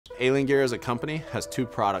Alien Gear as a company has two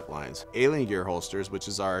product lines. Alien Gear holsters, which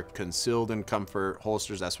is our concealed and comfort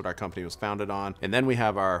holsters. That's what our company was founded on. And then we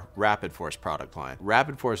have our Rapid Force product line.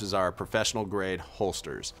 Rapid Force is our professional grade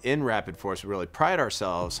holsters. In Rapid Force, we really pride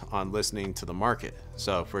ourselves on listening to the market.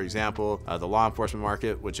 So for example, the law enforcement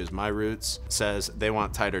market, which is my roots, says they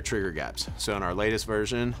want tighter trigger gaps. So in our latest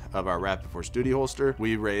version of our Rapid Force duty holster,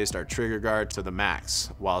 we raised our trigger guard to the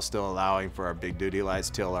max while still allowing for our big duty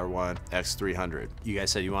lights TLR1 X300. You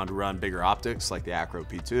guys said you wanted to run bigger optics like the Acro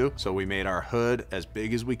P2, so we made our hood as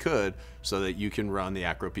big as we could so that you can run the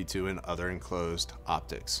Acro P2 in other enclosed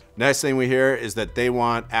optics. Next thing we hear is that they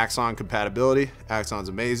want Axon compatibility. Axon's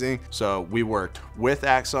amazing, so we worked with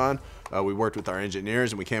Axon. We worked with our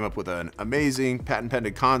engineers and we came up with an amazing patent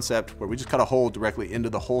pending concept where we just cut a hole directly into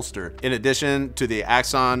the holster. In addition to the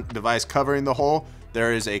Axon device covering the hole,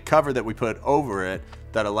 there is a cover that we put over it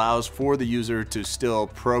that allows for the user to still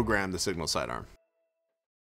program the signal sidearm.